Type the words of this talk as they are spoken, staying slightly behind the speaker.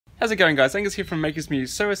How's it going, guys? Angus here from Makers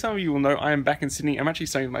Muse. So as some of you will know, I am back in Sydney. I'm actually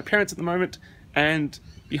staying with my parents at the moment, and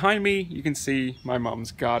behind me you can see my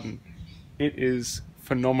mum's garden. It is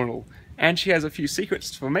phenomenal, and she has a few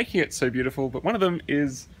secrets for making it so beautiful, but one of them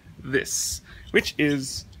is this, which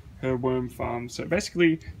is her worm farm. So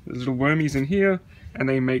basically there's little wormies in here, and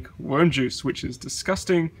they make worm juice, which is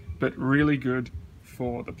disgusting, but really good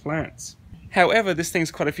for the plants. However, this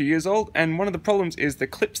thing's quite a few years old, and one of the problems is the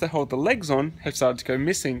clips that hold the legs on have started to go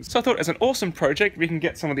missing. So I thought as an awesome project, we can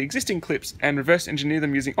get some of the existing clips and reverse engineer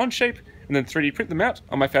them using Onshape, and then 3D print them out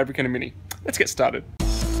on my Fabrikator Mini. Let's get started.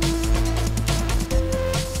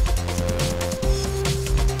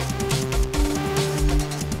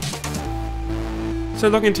 So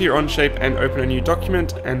log into your Onshape and open a new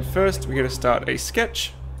document, and first we're going to start a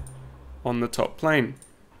sketch on the top plane.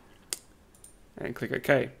 And click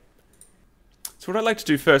OK. So what I'd like to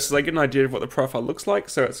do first is I get an idea of what the profile looks like.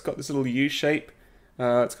 So it's got this little U shape,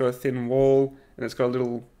 it's got a thin wall, and it's got a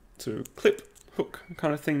little sort of clip hook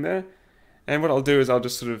kind of thing there. And what I'll do is I'll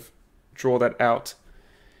just sort of draw that out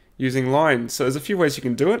using lines. So there's a few ways you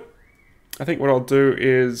can do it. I think what I'll do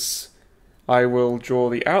is I will draw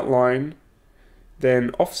the outline, then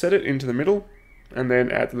offset it into the middle, and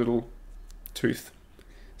then add the little tooth.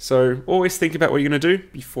 So always think about what you're going to do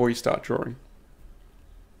before you start drawing.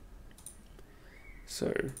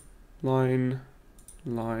 So, line,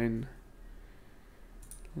 line,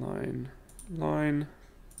 line, line,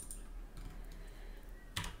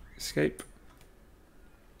 escape.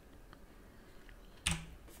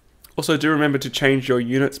 Also, do remember to change your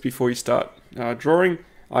units before you start drawing.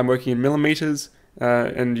 I'm working in millimeters,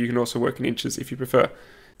 and you can also work in inches if you prefer.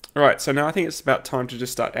 Alright, so now I think it's about time to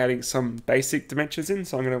just start adding some basic dimensions in,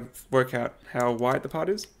 so I'm going to work out how wide the part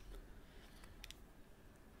is.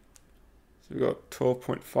 So we've got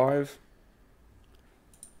 12.5.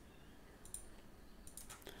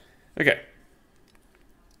 Okay.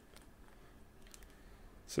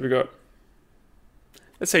 So we've got,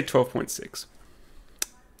 let's say 12.6.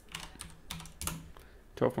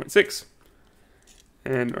 12.6.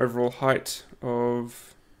 And overall height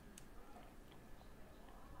of,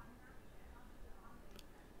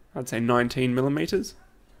 I'd say 19 millimeters.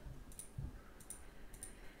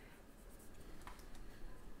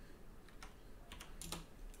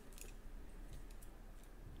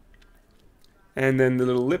 And then the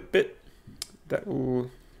little lip bit, that will,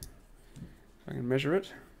 if I can measure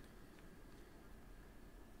it,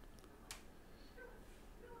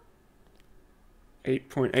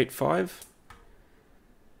 .85.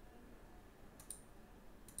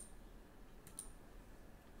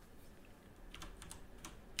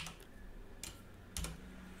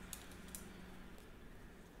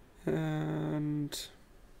 And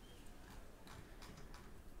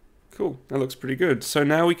cool, that looks pretty good. So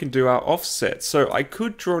now we can do our offset. So I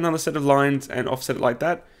could draw another set of lines and offset it like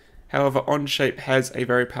that. However, Onshape has a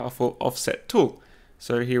very powerful offset tool.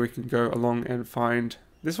 So here we can go along and find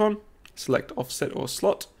this one, select offset or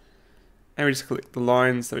slot, and we just click the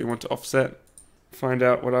lines that we want to offset. Find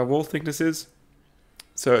out what our wall thickness is.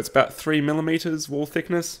 So it's about 3 millimeters wall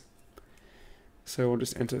thickness. So we'll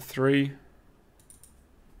just enter 3.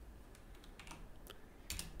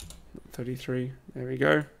 33, there we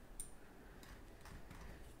go.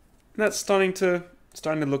 And that's starting to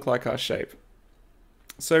look like our shape.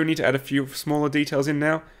 So we need to add a few smaller details in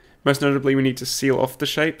now. Most notably, we need to seal off the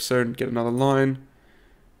shape, so get another line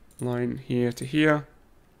here to here.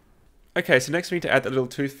 Okay, so next we need to add that little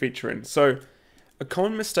tooth feature in. So a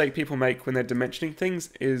common mistake people make when they're dimensioning things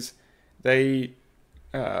is they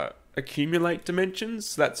accumulate dimensions.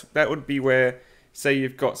 So that would be where, say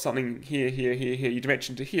you've got something here, here, here, here, you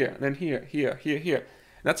dimension to here, and then here, here, here, here.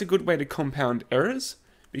 And that's a good way to compound errors,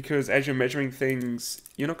 because as you're measuring things,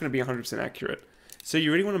 you're not going to be 100% accurate. So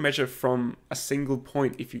you really want to measure from a single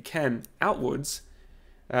point, if you can, outwards,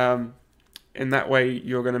 and that way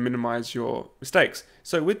you're going to minimize your mistakes.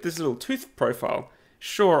 So with this little tooth profile,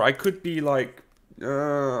 sure, I could be like,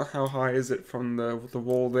 how high is it from the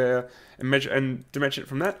wall there, and measure and dimension it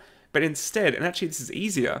from that. But instead, and actually this is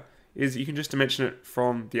easier, is you can just dimension it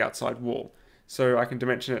from the outside wall. So I can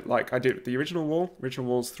dimension it like I did with the original wall. Original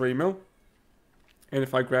wall's 3 mil. And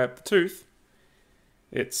if I grab the tooth,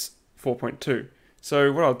 it's 4.2.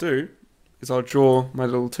 So what I'll do is I'll draw my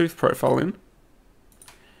little tooth profile in.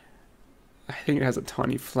 I think it has a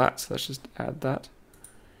tiny flat, so let's just add that.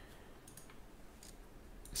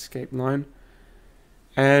 Escape line.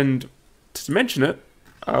 And to dimension it,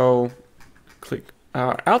 I'll click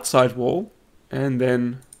our outside wall and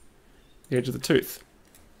then the edge of the tooth.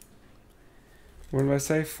 What did I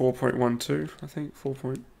say? 4.12, I think.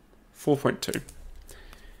 4.2.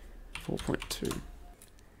 4.2.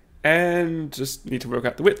 And just need to work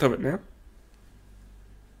out the width of it now.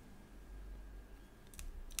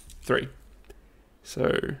 3.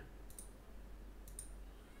 So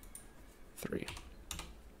 3.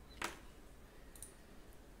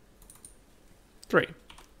 3.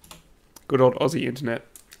 Good old Aussie internet.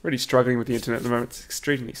 Really struggling with the internet at the moment. It's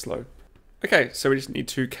extremely slow. Okay, so we just need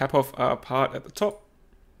to cap off our part at the top.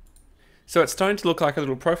 So it's starting to look like a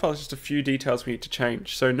little profile. It's just a few details we need to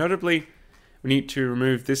change. So notably, we need to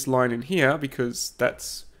remove this line in here because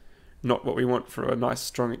that's not what we want for a nice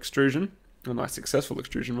strong extrusion, a nice successful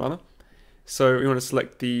extrusion rather. So we want to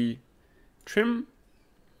select the trim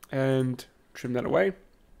and trim that away.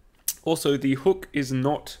 Also, the hook is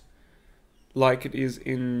not like it is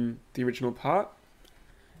in the original part.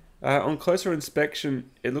 On closer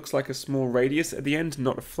inspection, it looks like a small radius at the end,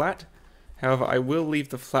 not a flat. However, I will leave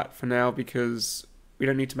the flat for now because we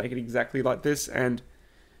don't need to make it exactly like this, and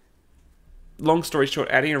long story short,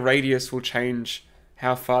 adding a radius will change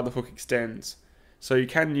how far the hook extends. So you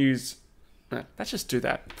can use... let's just do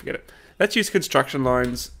that. Forget it. Let's use construction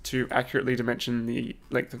lines to accurately dimension the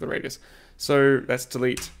length of the radius. So let's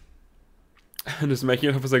delete. I'm just making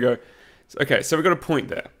it up as I go. Okay, so we've got a point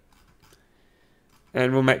there.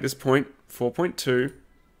 And we'll make this point 4.2,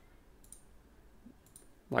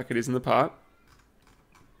 like it is in the part.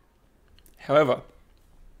 However,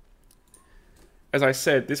 as I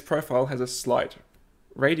said, this profile has a slight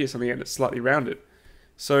radius on the end. It's slightly rounded.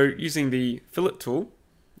 So using the fillet tool,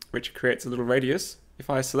 which creates a little radius, if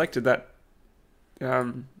I selected that,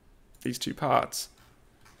 these two parts,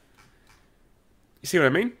 you see what I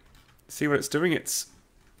mean? See what it's doing? It's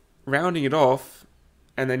rounding it off,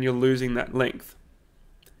 and then you're losing that length.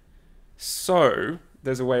 So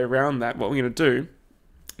there's a way around that. What we're going to do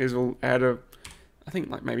is we'll add a, I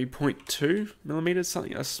think like maybe 0.2 millimeters,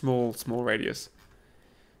 something, a small radius,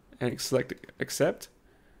 and select accept.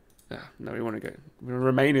 No, we want to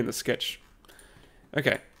remain in the sketch.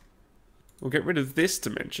 Okay, we'll get rid of this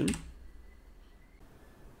dimension,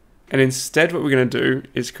 and instead what we're going to do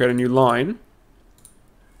is create a new line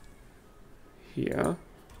here.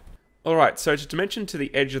 Alright, so to dimension to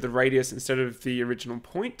the edge of the radius instead of the original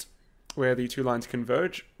point where the two lines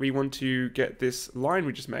converge, we want to get this line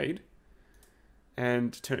we just made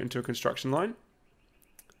and turn it into a construction line.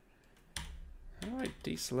 How do I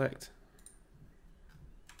deselect?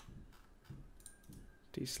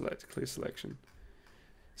 Deselect, clear selection.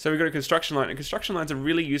 So we've got a construction line, and construction lines are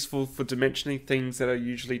really useful for dimensioning things that are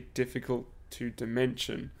usually difficult to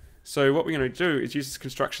dimension. So what we're going to do is use this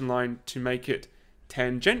construction line to make it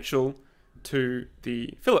tangential to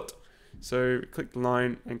the fillet. So click the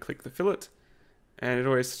line and click the fillet, and it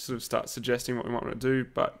always sort of starts suggesting what we might want to do.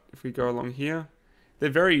 But if we go along here, they're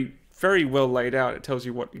very, very well laid out. It tells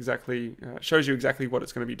you what exactly, shows you exactly what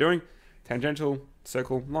it's going to be doing. Tangential,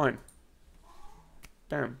 circle, line.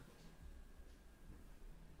 Bam.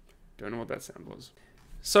 Don't know what that sound was.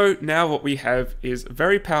 So now what we have is a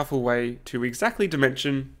very powerful way to exactly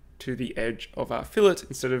dimension to the edge of our fillet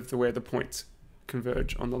instead of where the points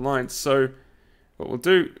converge on the lines. So what we'll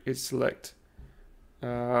do is select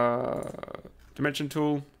dimension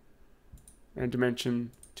tool and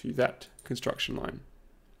dimension to that construction line.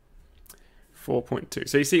 4.2.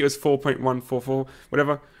 So you see it was 4.144,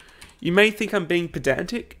 whatever. You may think I'm being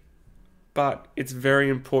pedantic, but it's very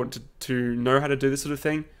important to know how to do this sort of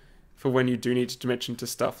thing for when you do need to dimension to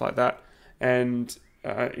stuff like that. And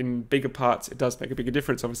in bigger parts, it does make a bigger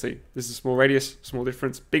difference, obviously. This is a small radius, small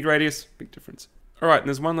difference. Big radius, big difference. Alright, and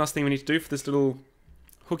there's one last thing we need to do for this little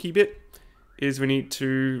hooky bit, is we need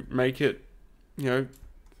to make it,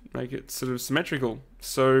 make it sort of symmetrical.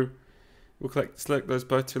 So we'll select those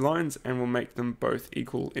both two lines, and we'll make them both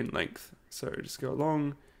equal in length. So just go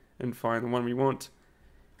along and find the one we want.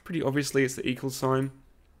 Pretty obviously it's the equal sign.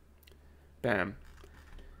 Bam.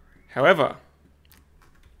 However,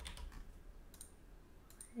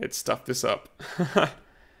 it stuffed this up.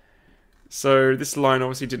 So this line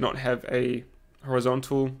obviously did not have a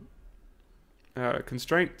horizontal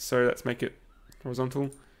constraint, so let's make it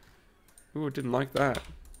horizontal. Ooh, I didn't like that.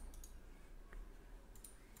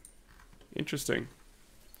 Interesting.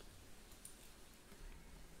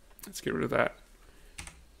 Let's get rid of that.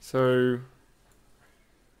 So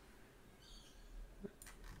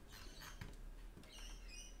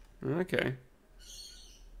okay.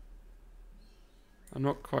 I'm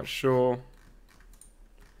not quite sure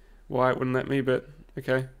why it wouldn't let me, but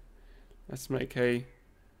okay. Let's make a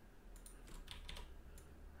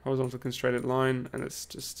horizontal constrained line, and let's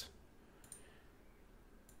just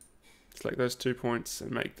select those 2 points and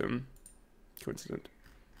make them coincident.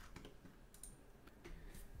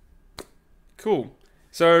 Cool.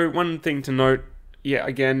 So one thing to note, yeah,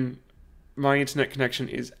 again, my internet connection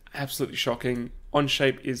is absolutely shocking.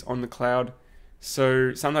 Onshape is on the cloud,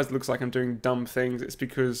 so sometimes it looks like I'm doing dumb things. It's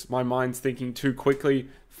because my mind's thinking too quickly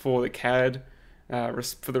for the CAD,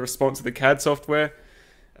 for the response of the CAD software.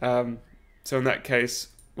 So in that case,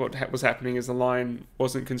 what was happening is the line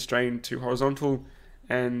wasn't constrained to horizontal,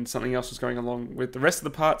 and something else was going along with the rest of the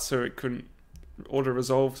part, so it couldn't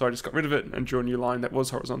auto-resolve, so I just got rid of it and drew a new line that was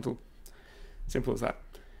horizontal. Simple as that.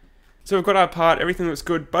 So we've got our part, everything looks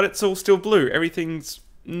good, but it's all still blue. Everything's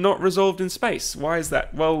not resolved in space. Why is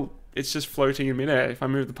that? Well, it's just floating in midair. If I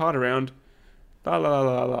move the part around, la la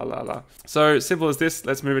la la la la. So simple as this,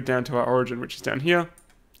 let's move it down to our origin, which is down here.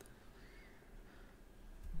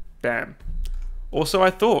 Bam. Also, I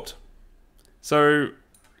thought. So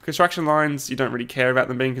construction lines, you don't really care about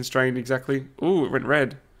them being constrained exactly. Ooh, it went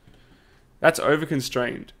red. That's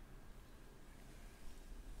over-constrained.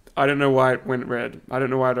 I don't know why it went red. I don't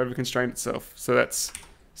know why it over-constrained itself. So let's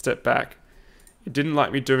step back. It didn't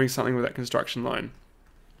like me doing something with that construction line.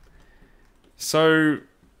 So,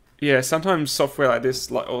 yeah, sometimes software like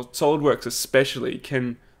this, or SolidWorks especially,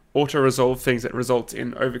 can auto-resolve things that result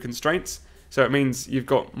in over-constraints. So it means you've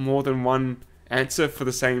got more than one answer for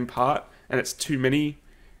the same part, and it's too many.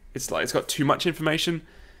 It's got too much information.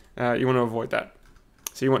 You want to avoid that.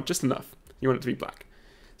 So you want just enough. You want it to be black.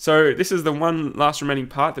 So this is the one last remaining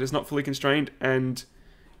part that is not fully constrained, and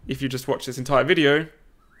if you just watch this entire video,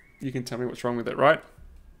 you can tell me what's wrong with it, right?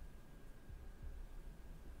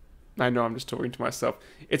 I know I'm just talking to myself.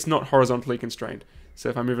 It's not horizontally constrained. So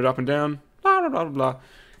if I move it up and down, blah, blah, blah, blah,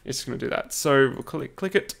 it's going to do that. So we'll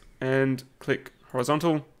click it and click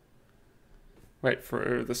horizontal. Wait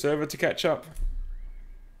for the server to catch up.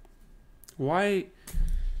 Why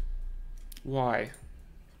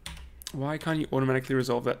can't you automatically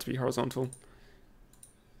resolve that to be horizontal?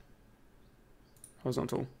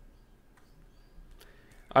 Horizontal.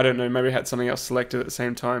 I don't know, maybe I had something else selected at the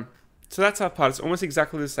same time. So that's our part. It's almost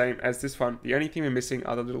exactly the same as this one. The only thing we're missing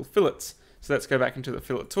are the little fillets. So let's go back into the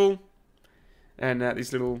fillet tool, and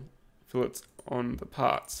these little fillets on the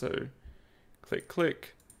part. So click,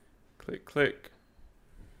 click, click, click.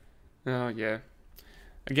 Oh yeah.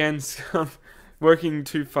 Again, working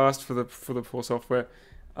too fast for the poor software.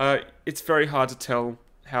 It's very hard to tell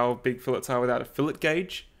how big fillets are without a fillet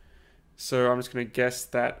gauge. So I'm just going to guess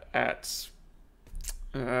that at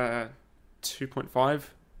 2.5,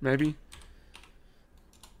 maybe.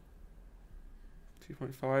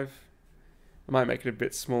 2.5. I might make it a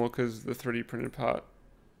bit smaller because the 3D printed part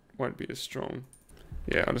won't be as strong.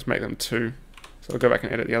 Yeah, I'll just make them 2. So I'll go back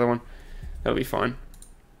and edit the other one. That'll be fine.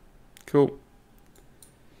 Cool.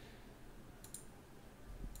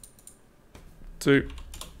 2.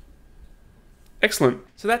 Excellent.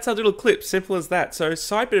 So that's our little clip. Simple as that. So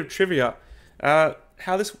side bit of trivia. How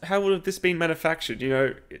would have this been manufactured? You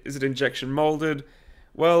know, is it injection molded?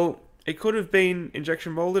 Well, it could have been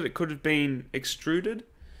injection molded. It could have been extruded.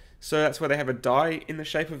 So that's where they have a die in the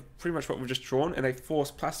shape of pretty much what we've just drawn, and they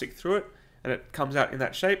force plastic through it, and it comes out in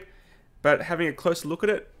that shape. But having a closer look at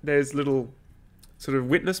it, there's little sort of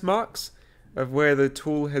witness marks of where the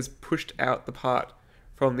tool has pushed out the part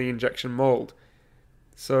from the injection mold.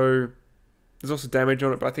 So there's also damage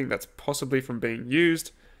on it, but I think that's possibly from being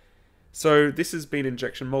used. So this has been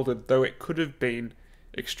injection molded, though it could have been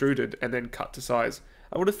extruded and then cut to size.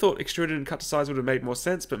 I would have thought extruded and cut to size would have made more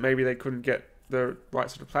sense, but maybe they couldn't get the right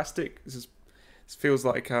sort of plastic. This feels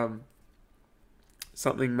like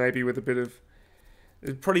something maybe with a bit of...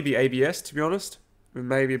 It'd probably be ABS, to be honest, with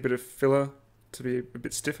maybe a bit of filler to be a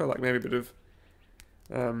bit stiffer, like maybe a bit of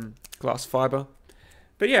glass fiber.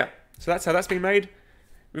 But yeah, so that's how that's been made.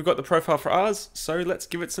 We've got the profile for ours, so let's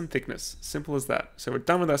give it some thickness. Simple as that. So we're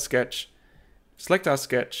done with our sketch. Select our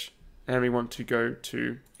sketch, and we want to go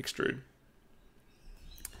to extrude.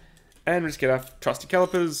 And we just get our trusty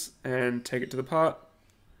calipers and take it to the part.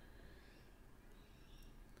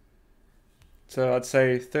 So I'd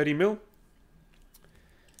say 30 mil.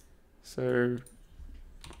 So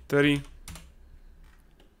 30.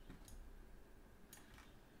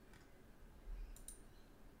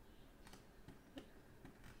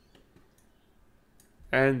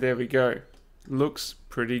 And there we go. Looks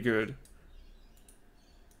pretty good. And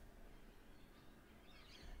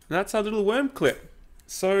that's our little worm clip.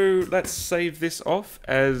 So let's save this off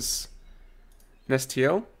as an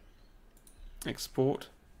STL. Export.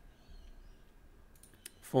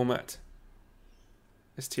 Format.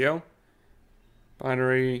 STL.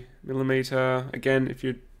 Binary, millimeter. Again, if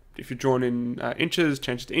you're drawn in inches,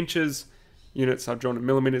 change it to inches. Units are drawn in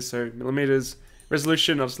millimeters, so millimeters.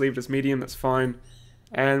 Resolution, I'll just leave it as medium, that's fine.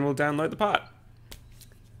 And we'll download the part.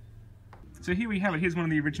 So here we have it. Here's one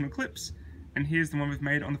of the original clips. and here's the one we've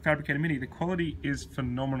made on the Fabrikator Mini. The quality is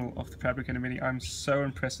phenomenal off the Fabrikator Mini. I'm so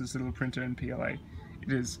impressed with this little printer in PLA.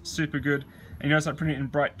 It is super good. And you notice I printed it in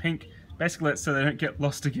bright pink. Basically that's so they don't get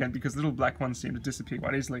lost again, because little black ones seem to disappear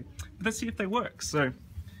quite easily. But let's see if they work. So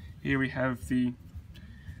here we have the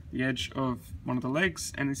edge of one of the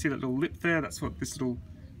legs, and you see that little lip there. That's what this little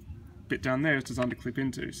bit down there is designed to clip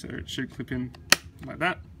into. So it should clip in like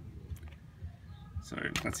that. So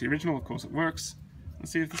that's the original, of course it works.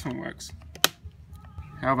 Let's see if this one works.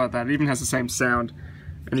 How about that? It even has the same sound.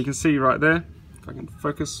 And you can see right there, if I can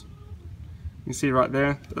focus, you can see right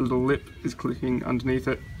there, the little lip is clicking underneath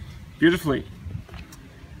it beautifully.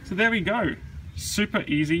 So there we go. Super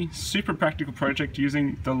easy, super practical project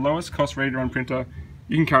using the lowest cost ready-to-run printer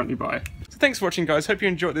you can currently buy. So thanks for watching, guys. Hope you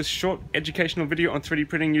enjoyed this short educational video on 3D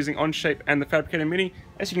printing using Onshape and the Fabrikator Mini.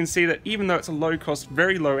 As you can see, that even though it's a low cost,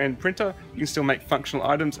 very low end printer, you can still make functional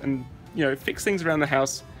items and, you know, fix things around the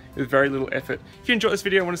house with very little effort. If you enjoyed this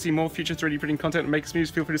video and want to see more future 3D printing content on Makers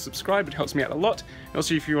Muse, feel free to subscribe. It helps me out a lot. And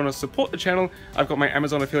also, if you want to support the channel, I've got my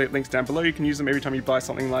Amazon affiliate links down below. You can use them every time you buy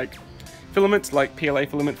something like filament, like PLA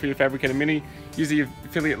filament for your Fabrikator Mini. Use the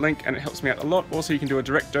affiliate link and it helps me out a lot. Also, you can do a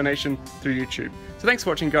direct donation through YouTube. So thanks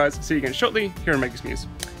for watching, guys. See you again shortly here on Makers Muse.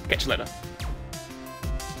 Catch you later.